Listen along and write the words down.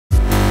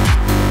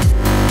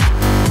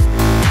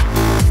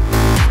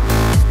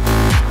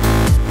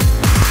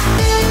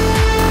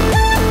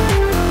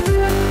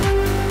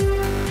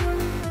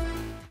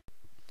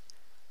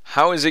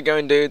How is it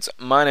going, dudes?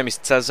 My name is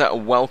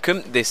Tezza.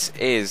 Welcome. This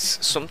is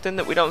something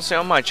that we don't see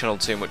on my channel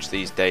too much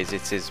these days.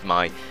 It is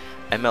my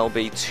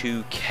MLB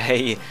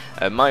 2K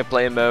my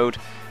player mode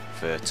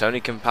for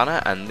Tony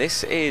Campana, and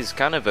this is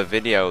kind of a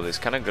video that's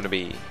kind of going to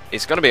be,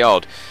 it's going to be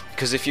odd,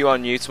 because if you are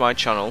new to my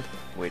channel,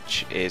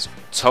 which is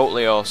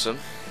totally awesome,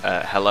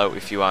 hello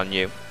if you are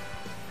new,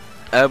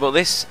 but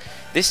this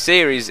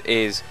series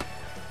is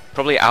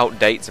probably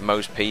outdated to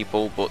most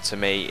people, but to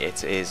me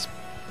it is,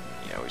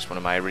 it's one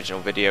of my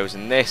original videos,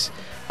 and this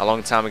a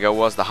long time ago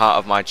was the heart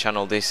of my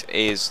channel. This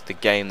is the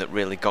game that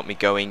really got me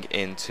going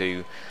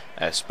into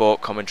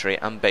sport commentary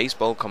and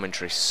baseball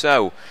commentary,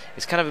 so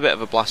it's kind of a bit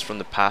of a blast from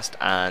the past,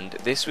 and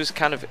this was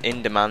kind of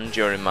in demand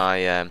during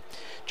my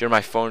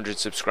 400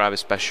 subscriber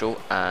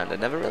special, and I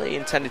never really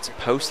intended to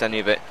post any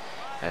of it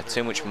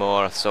too much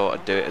more. I thought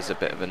I'd do it as a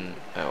bit of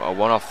a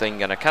one-off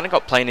thing, and I kind of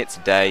got playing it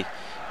today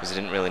because I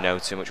didn't really know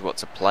too much what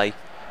to play.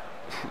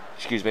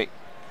 Excuse me.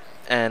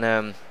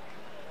 And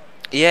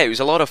yeah, it was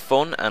a lot of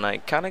fun, and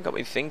it kind of got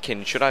me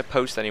thinking, should I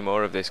post any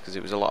more of this, because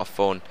it was a lot of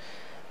fun.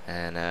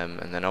 And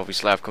then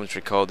obviously I've come to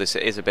record this.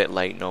 It is a bit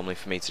late normally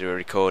for me to do a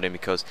recording,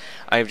 because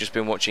I have just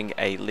been watching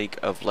a League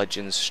of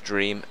Legends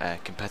stream, a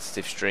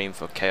competitive stream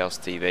for Chaos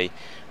TV.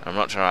 And I'm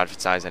not trying to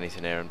advertise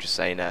anything here, I'm just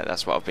saying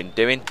that's what I've been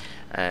doing.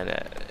 And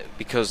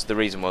because the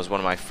reason was, one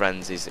of my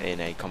friends is in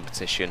a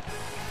competition.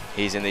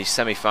 He's in the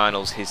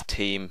semi-finals. His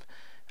team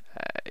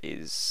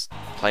is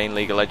playing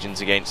League of Legends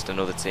against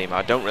another team.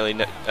 I don't really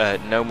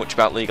know much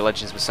about League of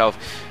Legends myself,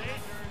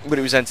 but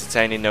it was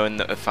entertaining knowing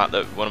the fact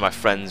that one of my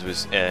friends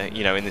was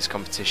in this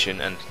competition,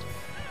 and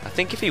I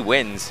think if he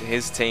wins,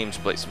 his team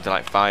splits something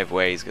like 5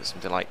 ways, gets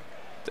something like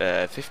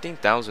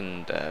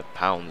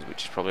 £15,000,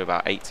 which is probably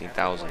about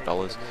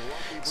 $18,000.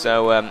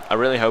 So I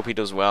really hope he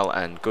does well,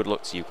 and good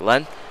luck to you,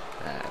 Glenn.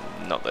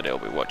 Not that he'll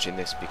be watching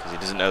this, because he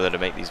doesn't know that I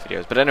make these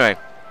videos, but anyway,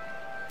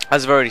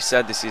 as I've already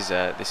said, this is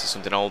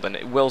something old, and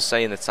it will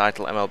say in the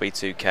title MLB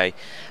 2K.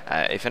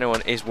 If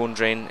anyone is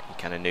wondering, you're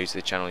kind of new to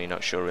the channel, you're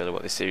not sure really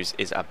what this series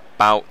is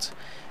about.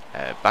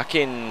 Back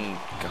in,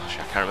 gosh,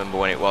 I can't remember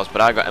when it was, but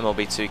I got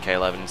MLB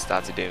 2K11 and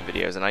started doing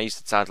videos, and I used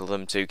to title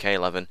them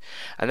 2K11.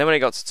 And then when it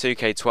got to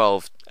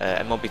 2K12,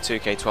 MLB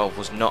 2K12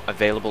 was not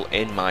available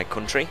in my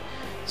country.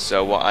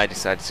 So what I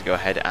decided to go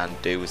ahead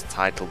and do was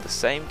title the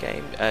same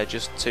game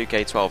just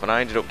 2K12, and I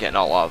ended up getting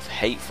a lot of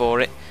hate for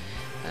it.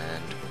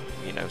 And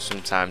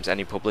sometimes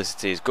any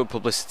publicity is good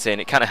publicity,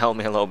 and it kind of helped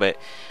me a little bit.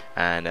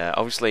 And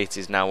obviously it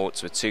is now up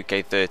to a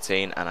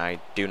 2K13, and I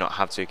do not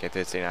have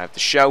 2K13, I have the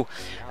show,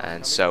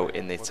 and so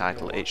in the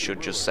title it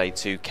should just say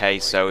 2K.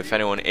 So if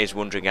anyone is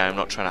wondering, I'm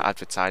not trying to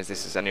advertise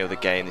this as any other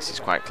game. This is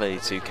quite clearly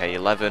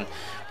 2K11,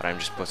 but I'm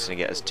just putting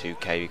it as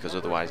 2K because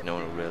otherwise no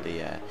one will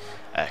really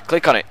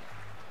click on it.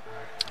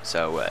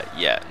 So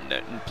yeah,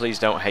 please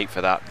don't hate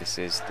for that. This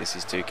is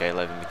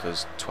 2K11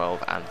 because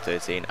 12 and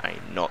 13 are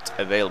not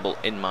available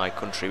in my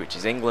country, which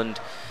is England.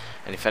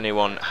 And if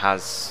anyone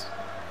has,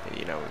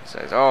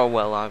 says, oh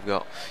well, I've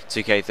got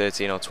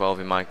 2K13 or 12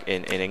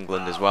 in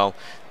England as well,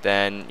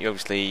 then you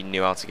obviously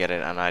knew how to get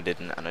it, and I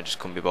didn't, and I just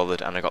couldn't be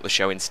bothered, and I got the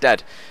show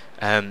instead.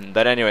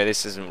 But anyway,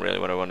 this isn't really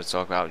what I want to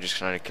talk about. I'm just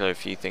trying to clear a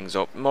few things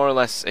up. More or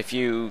less, if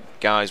you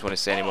guys want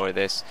to see any more of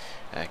this,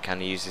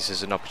 kind of use this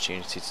as an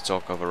opportunity to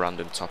talk over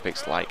random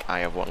topics like I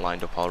have one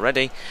lined up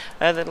already,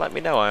 then let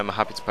me know. I'm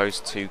happy to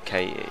post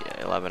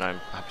 2K11. I'm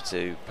happy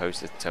to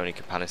post the Tony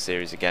Campana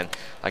series again.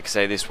 Like I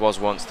say, this was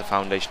once the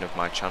foundation of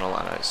my channel,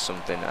 and it's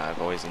something that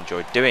I've always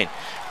enjoyed doing.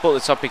 But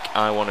the topic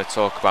I want to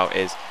talk about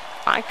is,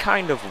 I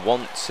kind of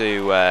want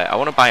to I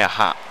want to buy a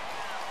hat.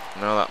 I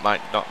know that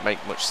might not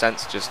make much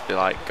sense, just be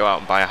like, go out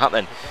and buy a hat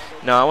then.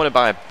 No, I want to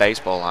buy a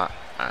baseball hat,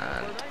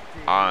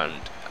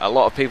 and a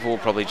lot of people will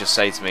probably just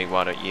say to me,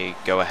 why don't you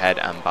go ahead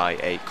and buy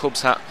a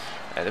Cubs hat?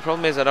 The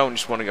problem is, I don't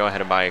just want to go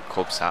ahead and buy a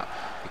Cubs hat,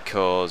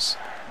 because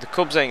the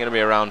Cubs ain't going to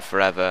be around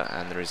forever,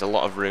 and there is a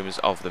lot of rumours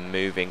of them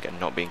moving and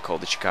not being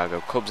called the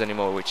Chicago Cubs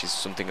anymore, which is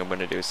something I'm going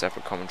to do a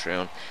separate commentary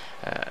on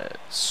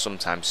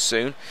sometime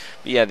soon.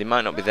 But yeah, they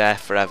might not be there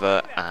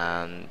forever,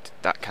 and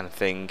that kind of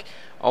thing.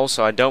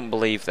 Also, I don't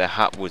believe their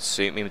hat would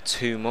suit me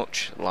too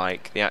much,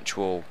 like the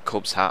actual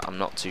Cubs hat. I'm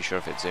not too sure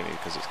if it'd suit me,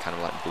 because it's kind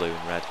of like blue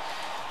and red.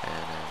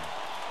 And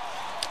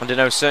I don't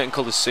know, certain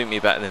colours suit me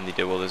better than they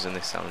do others, and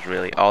this sounds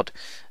really odd.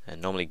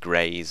 Normally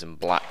greys and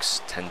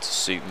blacks tend to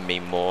suit me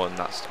more, and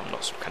I'm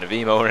not some kind of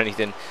emo or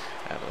anything,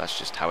 but that's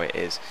just how it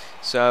is.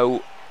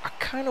 So I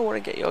kind of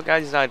want to get your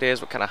guys' ideas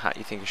what kind of hat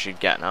you think I should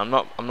get. Now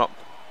I'm not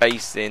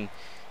basing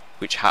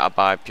which hat I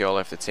buy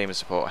purely for the team I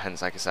support,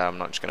 hence like I said, I'm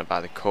not just going to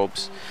buy the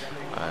Cubs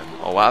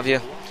or what have you.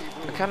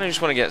 I kind of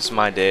just want to get some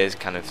ideas,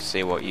 kind of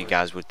see what you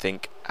guys would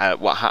think,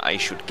 what hat I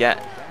should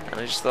get. And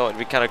I just thought it'd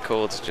be kind of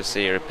cool to just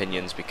see your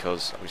opinions,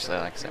 because obviously,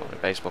 like I said, I want a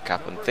baseball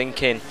cap. I'm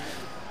thinking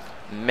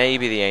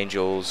maybe the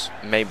Angels,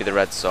 maybe the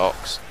Red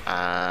Sox,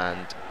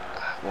 and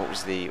what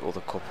was the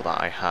other couple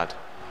that I had?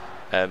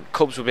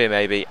 Cubs would be a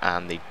maybe,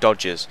 and the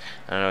Dodgers.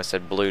 I know I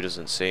said blue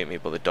doesn't suit me,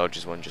 but the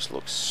Dodgers one just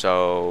looks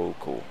so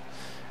cool.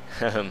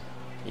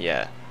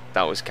 Yeah,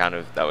 that was kind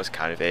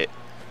of it.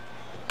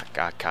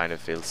 I kind of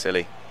feel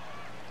silly.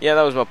 yeah,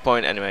 that was my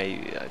point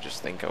anyway. I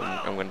just think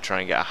I'm going to try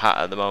and get a hat.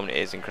 At the moment it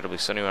is incredibly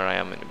sunny where I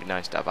am, and it'd be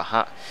nice to have a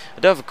hat. I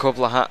do have a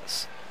couple of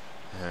hats,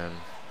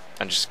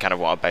 and just kind of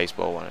want a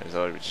baseball one. I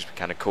thought it would just be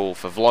kind of cool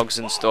for vlogs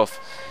and stuff.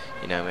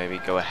 You know, maybe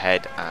go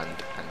ahead and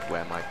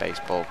wear my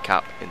baseball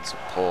cap in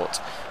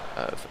support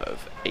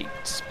of a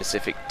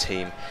specific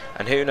team.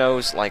 And who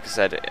knows, like I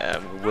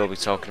said, we will be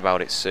talking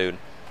about it soon,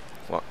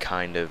 what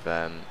kind of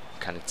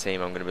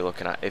team I'm going to be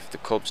looking at if the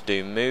Cubs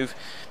do move,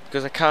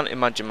 because I can't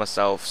imagine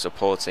myself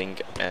supporting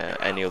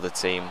any other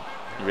team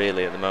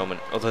really at the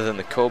moment other than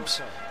the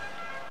Cubs.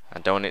 I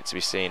don't want it to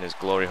be seen as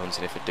glory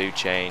hunting if I do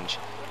change,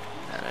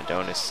 and I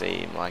don't want to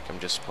seem like I'm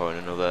just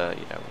supporting another,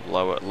 you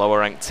know, lower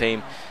ranked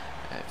team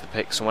if I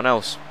pick someone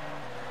else.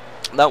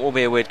 That will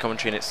be a weird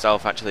commentary in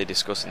itself, actually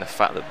discussing the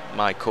fact that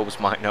my Cubs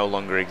might no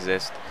longer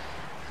exist.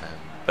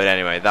 But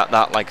anyway, that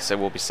like I said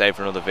will be saved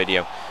for another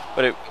video.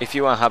 But if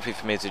you are happy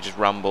for me to just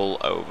ramble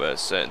over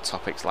certain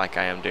topics like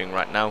I am doing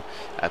right now,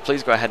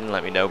 please go ahead and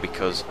let me know,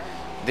 because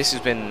this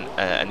has been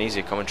an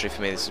easier commentary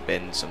for me. This has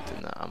been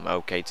something that I'm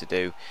okay to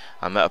do.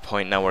 I'm at a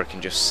point now where I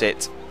can just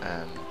sit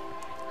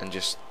and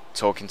just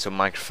talk into a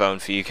microphone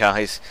for you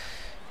guys.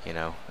 You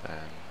know,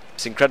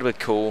 it's incredibly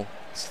cool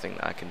to think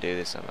that I can do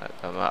this.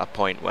 I'm at a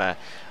point where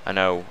I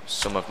know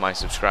some of my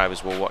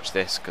subscribers will watch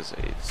this, because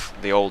it's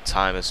the old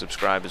timer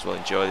subscribers will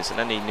enjoy this, and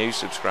any new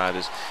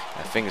subscribers,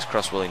 fingers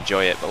crossed, will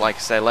enjoy it. But like I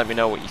say, let me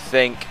know what you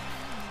think.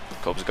 The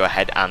Cubs go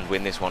ahead and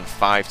win this one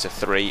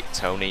 5-3.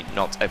 Tony,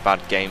 not a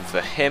bad game for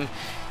him.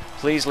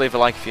 Please leave a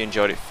like if you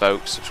enjoyed it,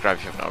 folks. Subscribe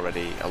if you haven't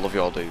already. I love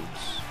you all,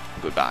 dudes.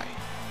 Goodbye.